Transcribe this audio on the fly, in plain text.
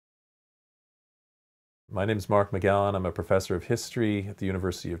My name is Mark McGowan. I'm a professor of history at the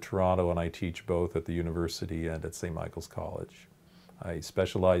University of Toronto, and I teach both at the university and at St. Michael's College. I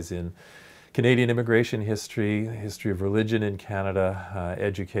specialize in Canadian immigration history, history of religion in Canada,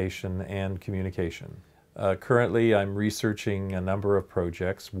 education, and communication. Currently, I'm researching a number of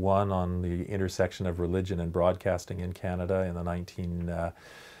projects, one on the intersection of religion and broadcasting in Canada in the 1920s,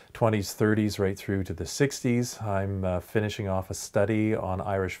 30s, right through to the 60s. I'm finishing off a study on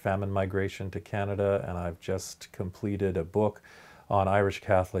Irish famine migration to Canada, and I've just completed a book on Irish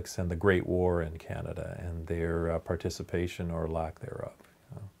Catholics and the Great War in Canada and their participation or lack thereof.